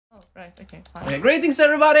right, okay, fine. Okay, greetings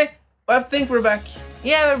everybody! I think we're back.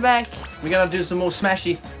 Yeah, we're back. We're gonna do some more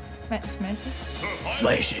smashy. Smashy?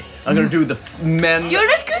 Smashy. I'm gonna do the men. You're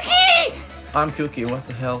not Cookie! I'm Cookie, what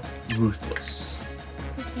the hell? Ruthless.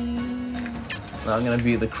 Cookie. Now I'm gonna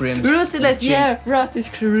be the crimson. Ruthless, yeah, Rut is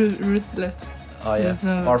ruthless. Oh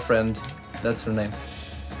yeah, our friend. That's her name.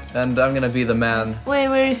 And I'm gonna be the man. Wait,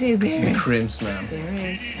 where is he? There. The Crims man. There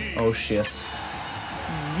he is. Oh shit.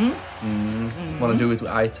 Wanna do it with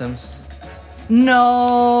items?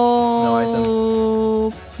 No. No items.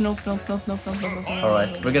 Nope.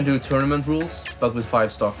 Alright, we're gonna do tournament rules, but with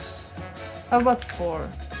 5 stocks. How about 4?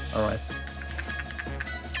 Alright.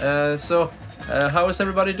 How is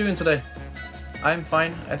everybody doing today? I'm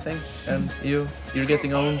fine, I think. And you're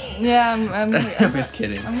getting owned? Yeah, I'm just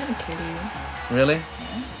kidding. I'm gonna kill you. Really?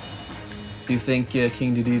 Do you think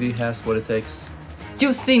King Dedede has what it takes?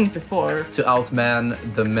 You've seen it before. To outman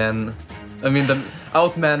the men.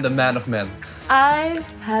 Outman the man of men. I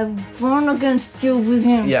have won against you with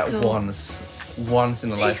him. Yeah, so once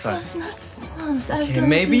in a lifetime. It was not once. Okay,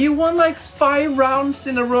 maybe you won like 5 rounds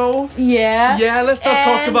in a row. Yeah. Yeah, let's not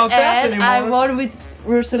talk about that anymore. I won with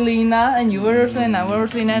Rosalina, and you were Rosalina, I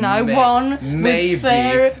was Rosalina, and I won with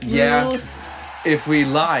fair rules. If we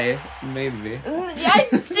lie, maybe. I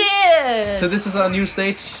did! So this is our new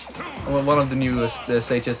stage. One of the newest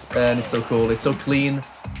stages, and it's so cool. It's so clean.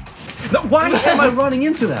 No, why am I running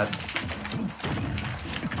into that?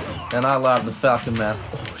 And I love the Falcon Man.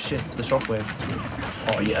 Oh shit, it's the shockwave.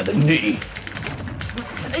 Oh yeah, the knee.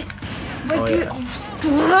 But you yeah.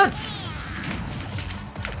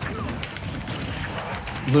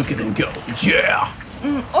 Look at them go. Yeah!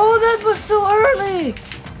 Oh, that was so early!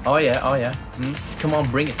 Oh yeah. Come on,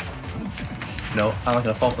 bring it. No, I'm not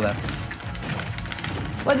gonna fall for that.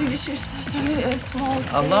 Why did you choose such a small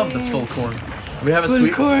stage? I love the full corn. We have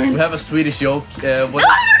a Swedish joke. Well,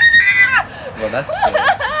 that's.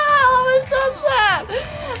 Oh, it's so sad.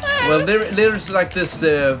 Well, there's like this.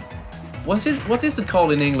 What is it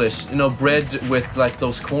called in English? You know, bread with like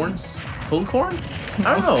those corns. Full corn?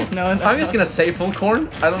 I don't know. No, I'm just gonna say full corn.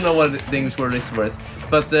 I don't know what the English word is for it.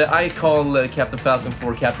 But I call Captain Falcon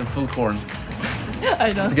for Captain Full Corn.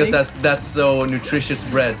 I don't because think... that's so nutritious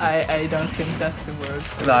bread. I don't think that's the word.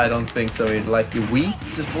 No, I don't think so. Like wheat,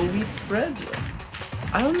 full wheat bread.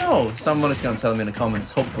 I don't know. Someone is gonna tell me in the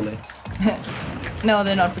comments, hopefully. No,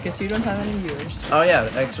 they're not, because you don't have any viewers. Oh yeah,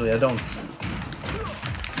 actually I don't.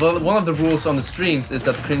 Well, one of the rules on the streams is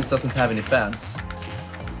that Crims doesn't have any fans.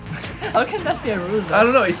 How can that be a rule though? I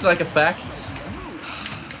don't know, it's like a fact.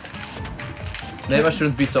 Maybe I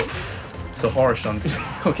shouldn't be so harsh on...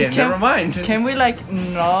 Okay, never mind. Can we like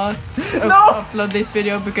not upload this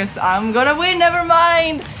video because I'm gonna win, never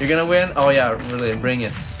mind! You're gonna win? Oh yeah, really, bring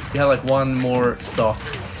it. You have like 1 more stock.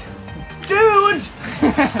 Dude!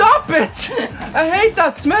 Stop it! I hate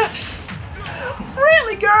that smash!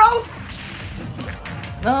 Really, girl?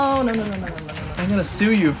 No. I'm gonna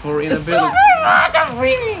sue you for inability. So I'm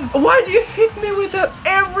winning! Why do you hit me with that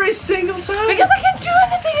every single time? Because I can't do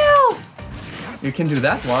anything else! You can do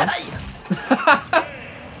that one.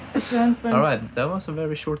 Alright, that was a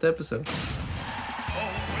very short episode.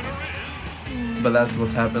 But that's what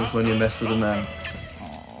happens when you mess with a man.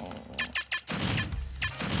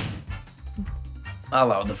 I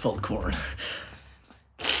love the full corn.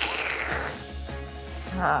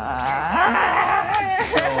 So,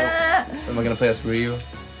 am I gonna play as Ryu?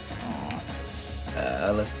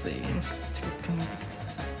 Let's see.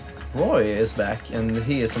 Roy is back and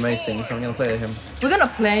he is amazing, so I'm gonna play him. We're gonna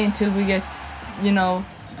play until we get,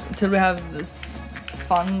 until we have this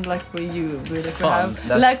fun like we really Fun,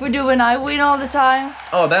 have. Like we do when I win all the time.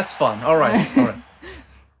 Oh, that's fun. Alright.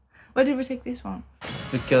 Why did we take this one?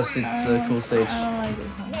 Because it's a cool stage. I don't like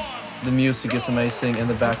this one. The music is amazing in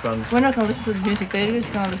the background. We're not gonna listen to the music, they're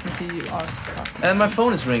just gonna listen to you. And my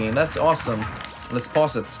phone is ringing, that's awesome. Let's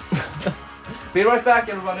pause it. Be right back,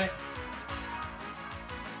 everybody.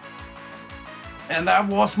 And that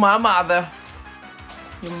was my mother.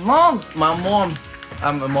 Your mom! My mom.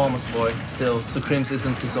 I'm a mama's boy still, so Crims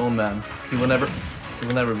isn't his own man. He will never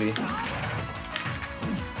be.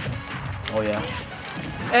 Oh yeah.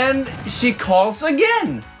 And she calls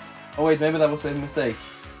again! Oh wait, maybe that was a mistake.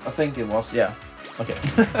 I think it was, yeah. Okay.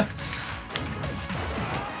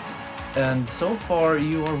 And so far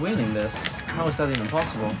you are winning this. How is that even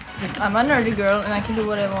possible? Because I'm a nerdy girl and I can do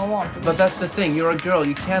whatever I want. But that's the thing, you're a girl,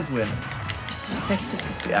 you can't win. You're so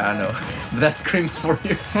sexist. Yeah, I know. That's Crims for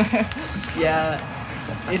you. Yeah,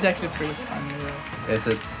 it's actually pretty funny though. Is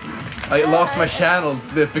it? I lost my channel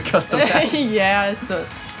because of that. Yeah, so,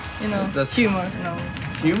 That's... humor, no.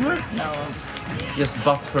 Humor? No, I'm just kidding. just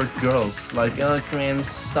butthurt girls. Like, oh, Crims,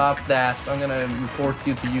 stop that. I'm gonna report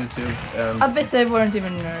you to YouTube. And I bet they weren't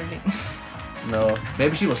even nerdy. no,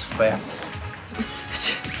 maybe she was fat.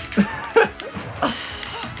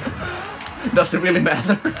 Does it really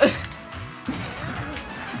matter?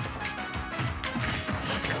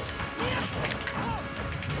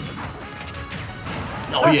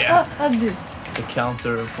 Oh yeah! I do. The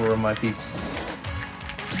counter for my peeps.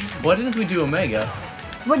 Why didn't we do Omega?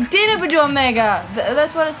 What didn't we do Omega?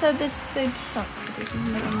 That's what I said. This stage sucked. We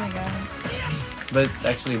didn't make Omega. But it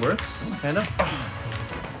actually works, kind of.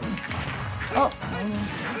 Oh.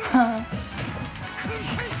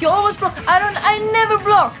 You always block. I never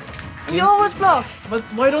block. You always block. But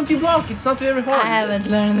why don't you block? It's not very hard. I haven't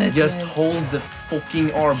learned it Just yet. hold the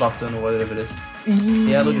fucking R button or whatever it is.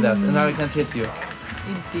 Yeah, look at that. And now I can't hit you.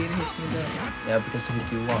 You did hit me though. Yeah, because I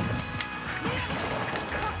hit you once.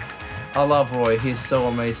 I love Roy. He's so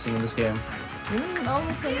amazing in this game. You didn't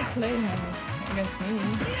almost ever play him against me.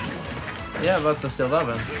 Yeah, but I still love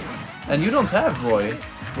him. And you don't have Roy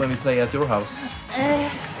when we play at your house.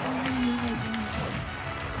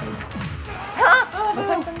 What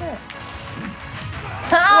happened there?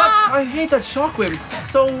 What? I hate that shockwave. It's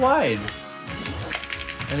so wide.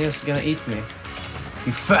 And he's gonna eat me.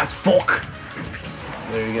 You fat fuck!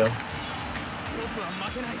 There you go.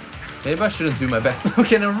 Maybe I shouldn't do my best.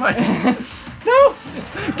 Okay, never mind. No!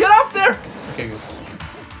 Get up there! Okay, good.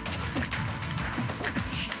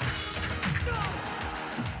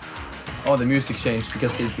 Oh, the music changed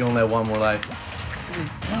because you only have one more life.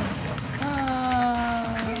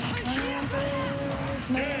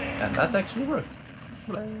 And that actually worked.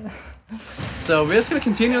 So we're just gonna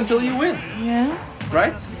continue until you win. Yeah.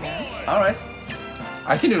 Right? Yeah. Alright.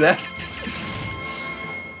 I can do that.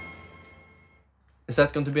 Is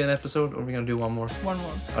that going to be an episode or are we gonna do one more? One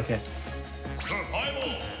more. Okay.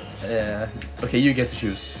 Okay, you get to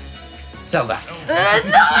choose. Zelda. No,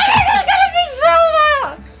 you're not gonna be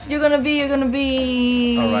Zelda! You're gonna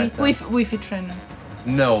be... Alright then. Wi-Fi trainer.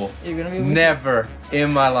 No. You're gonna be Wi-Fi. Never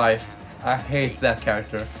in my life. I hate that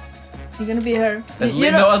character. You're gonna be her.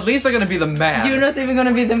 At least I'm gonna be the man. You're not even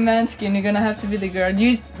gonna be the man skin, you're gonna have to be the girl.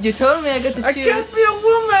 You told me I got to choose. I can't be a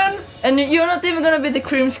woman! And you're not even gonna be the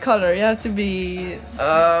cream's color, you have to be... Why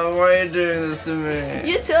are you doing this to me?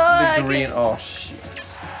 You told The green... Oh, shit.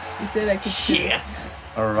 You said I could Shit!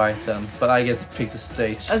 Alright then, but I get to pick the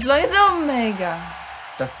stage. As long as it's Omega.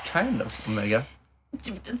 That's kind of Omega.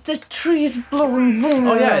 The tree is blowing wind.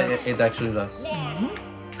 Oh yeah, it actually does.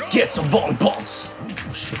 Get some volleyballs!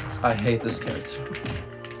 Oh shit, I hate this character.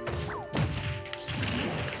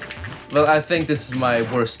 Well, I think this is my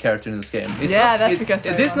worst character in this game. It's yeah, that's because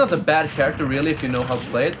it is not a bad character really if you know how to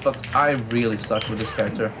play it, but I really suck with this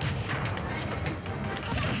character.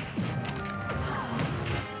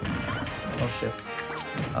 Oh shit.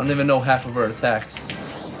 I don't even know half of her attacks.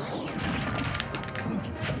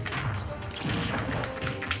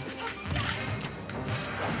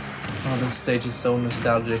 Oh, this stage is so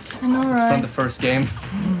nostalgic. I know, It's right? from the first game.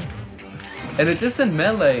 And it is in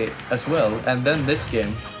Melee as well, and then this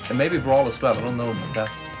game. And maybe Brawl as well, I don't know about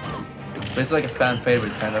that. But it's like a fan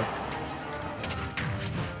favorite, kind of.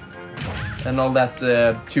 And all that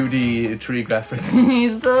 2D tree graphics.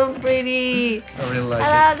 He's so pretty. I really like I it.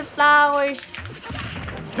 love the flowers.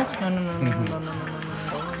 No.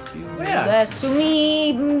 Don't you do Yeah. that to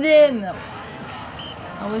me. Then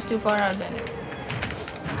I was too far out then.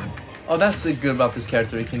 Oh, that's good about this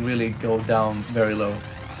character. He can really go down very low.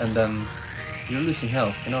 And then you're losing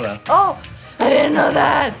health, you know that? Oh, I didn't know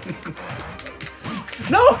that.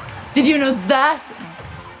 No! Did you know that?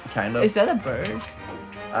 Kind of. Is that a bird?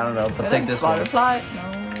 I don't know, Is but that take a this one. butterfly? No.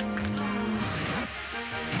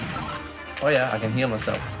 Oh yeah, I can heal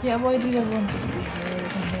myself. Yeah, why did I want to be here? You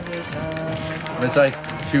can heal yourself. It's like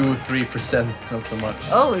 2-3%, not so much.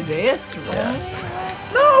 Oh, it is? Yeah. Really?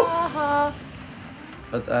 No! Haha.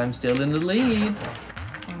 But I'm still in the lead.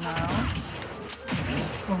 Now.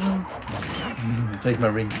 Take my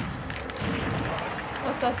rings.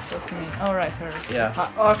 What's that supposed to mean? Oh, right, her. Yeah.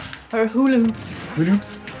 Her hula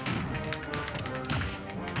hoops. Oops.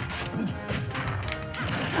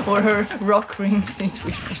 Or her rock rings in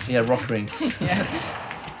Swedish. Yeah, rock rings. Yeah.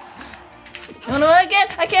 No, I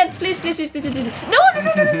can't. Please. No.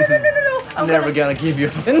 I'm Never gonna give you.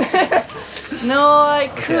 No, I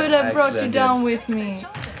could have actually brought I you did. down with me.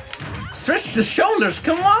 Stretch the shoulders.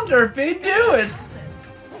 Come on, Derpy, do it.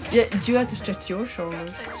 Yeah, you have to stretch your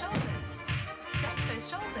shoulders. Stretch those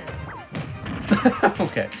shoulders.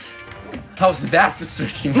 Okay. How's that for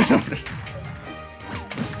stretching shoulders?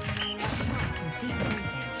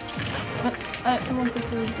 you wanted to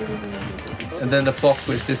do. And then the plot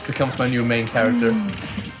twist, this becomes my new main character.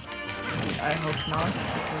 I hope not,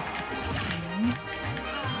 because...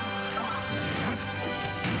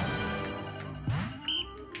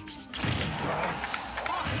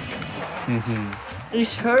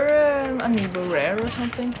 Is her amiibo rare or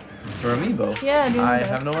something? Her amiibo? Yeah, do you know I that?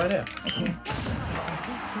 have no idea. Okay.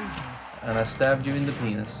 And I stabbed you in the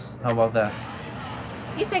penis. How about that?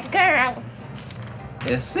 He's a girl!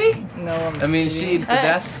 Is he? No, I'm just I mean, kidding. she...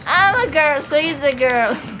 That... I'm a girl, so he's a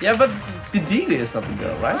girl. Yeah, but the Delia is not a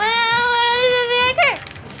girl, right?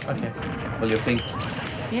 Okay. Well, you think...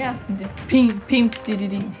 Yeah, the pimp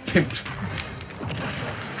diddy. Pimp.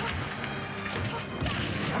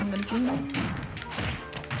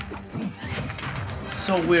 It's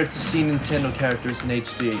so weird to see Nintendo characters in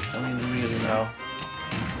HD. I mean, really now.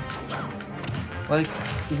 Like,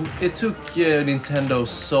 it took Nintendo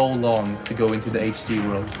so long to go into the HD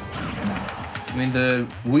world. I mean, the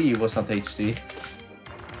Wii was not HD.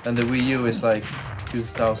 And the Wii U is like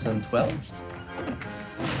 2012?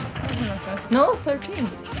 No, 13.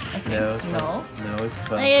 No, No. No, it's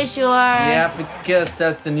 12. Are you sure? Yeah, because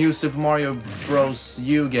that the new Super Mario Bros.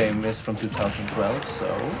 U game is from 2012, so...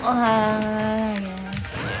 Yeah.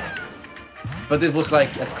 But it was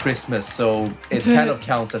like at Christmas, so it kind of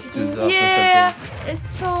counts as 2013. Yeah,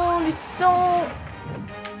 it's only so...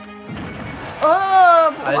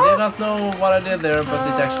 Oh! I did not know what I did there, but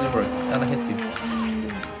it actually worked, and I hit you.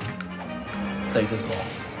 Take this ball.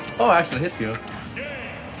 Oh, I actually hit you.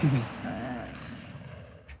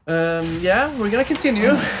 Yeah, we're gonna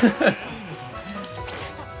continue.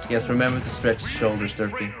 Yes, remember to stretch the shoulders,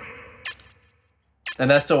 Derpy. And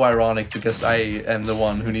that's so ironic because I am the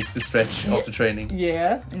one who needs to stretch after training.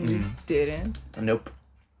 Yeah, and you didn't. Nope.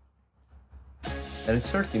 And it's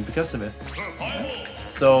hurting because of it.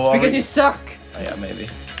 So Because you suck! Oh, yeah, maybe.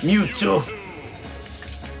 Mewtwo!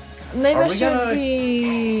 Maybe Are I we should gonna-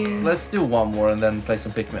 be... Let's do one more and then play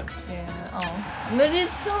some Pikmin. Yeah, oh. But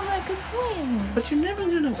it's all I could win. But you're never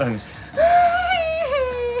gonna...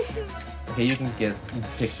 Okay, you can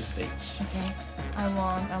pick the stage. Okay. I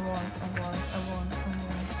want.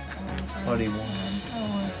 What do you want? I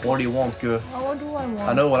want. What do you want, girl? Oh, what do I want?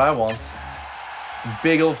 I know what I want.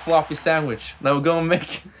 Big old floppy sandwich. Now we're gonna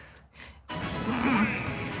make...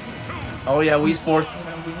 Oh yeah, Wii Sports.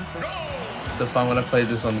 I'm gonna win first. It's so fun when I play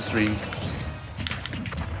this on the streams.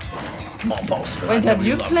 Come on, Bowser. Wait, have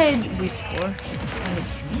you played Wii Sport on the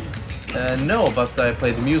streams? No, but I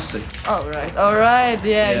played the music. Alright,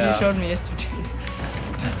 yeah, Yeah. you showed me yesterday.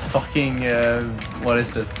 That fucking, what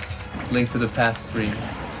is it? Link to the Past stream.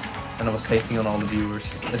 And I was hating on all the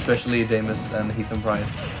viewers, especially Damus and Heath and Brian.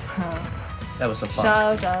 That was so fun.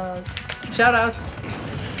 Shout out. Shoutouts!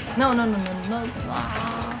 No.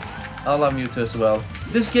 Ah. I love Mewtwo as well.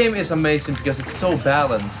 This game is amazing because it's so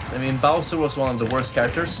balanced. I mean, Bowser was one of the worst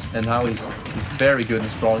characters, and now he's very good and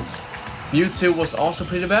strong. Mewtwo was also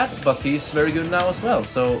pretty bad, but he's very good now as well,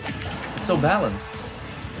 so it's so balanced.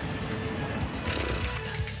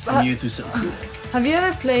 Mewtwo's so cool. Have you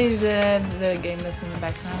ever played the game that's in the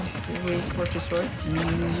background? The Wii Sport Resort?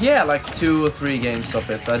 Yeah, like 2 or 3 games of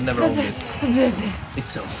it. I never owned it. It's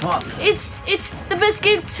so fun. It's the best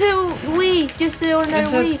game to Wii, just the ordinary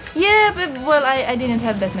Is Wii. it? Yeah, but well, I didn't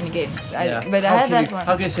have that many games. But I had that one.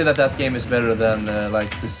 How can you say that that game is better than like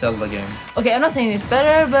the Zelda game? Okay, I'm not saying it's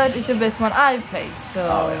better, but it's the best one I've played. So,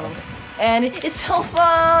 Oh, yeah, okay. and it's so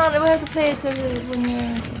fun. We have to play it when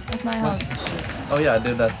you're at my house. Oh yeah, I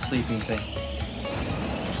did that sleeping thing.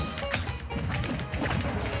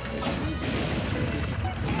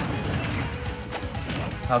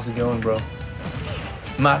 How's it going, bro?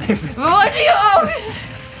 My name is... What do you always?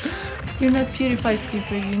 You're not PewDiePie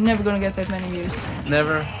stupid. You're never gonna get that many views.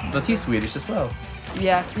 Never. But he's Swedish as well.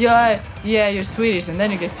 Yeah, you're Swedish, and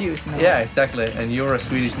then you get views. No. Yeah, exactly. And you're a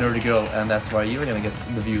Swedish nerdy girl, and that's why you're gonna get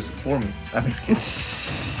the views for me. I'm just kidding.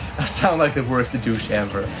 I sound like the worst douche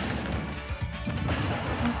ever.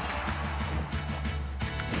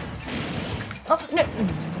 Oh no!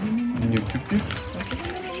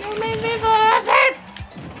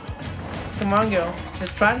 Come on, girl.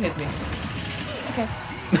 Just try and hit me. Okay.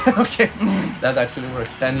 Okay, that actually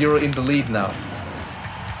worked. And you're in the lead now.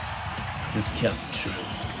 This can't be true.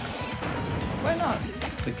 Why not?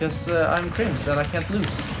 Because I'm Crims and I can't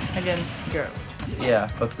lose. Against girls. Yeah,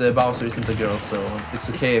 but Bowser isn't a girl, so it's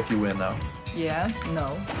okay if you win now. Yeah.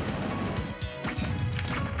 No.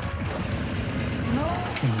 No.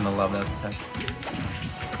 I love that attack.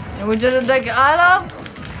 And we did it like I love.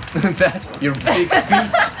 That, your big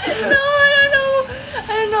feet. No, I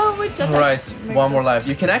don't know which. Alright, one more life.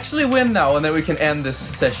 You can actually win now, and then we can end this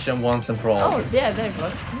session once and for all. Oh yeah, there it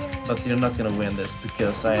was. But you're not gonna win this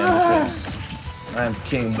because I am the prince. I am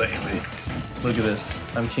king, baby. Look at this.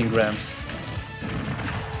 I'm King Gramps.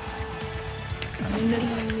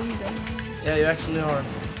 Yeah, you actually are.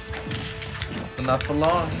 But not for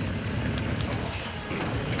long.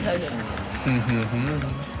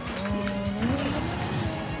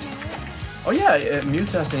 Oh yeah,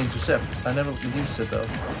 Mute has an intercept. I never used it though.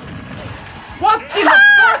 What the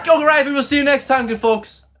fuck? Alright, we will see you next time, good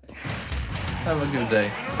folks. Have a good day.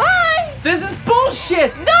 Bye! This is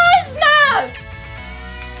bullshit! No, it's not!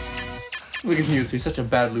 Look at Mute, he's such a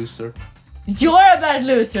bad loser. You're a bad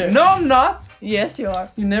loser. No, I'm not! Yes, you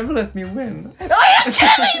are. You never let me win. Are you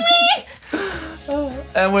kidding me?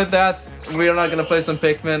 And with that, we are not gonna play some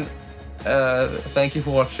Pikmin. Thank you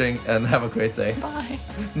for watching and have a great day. Bye.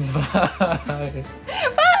 Bye.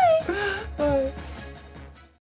 Bye!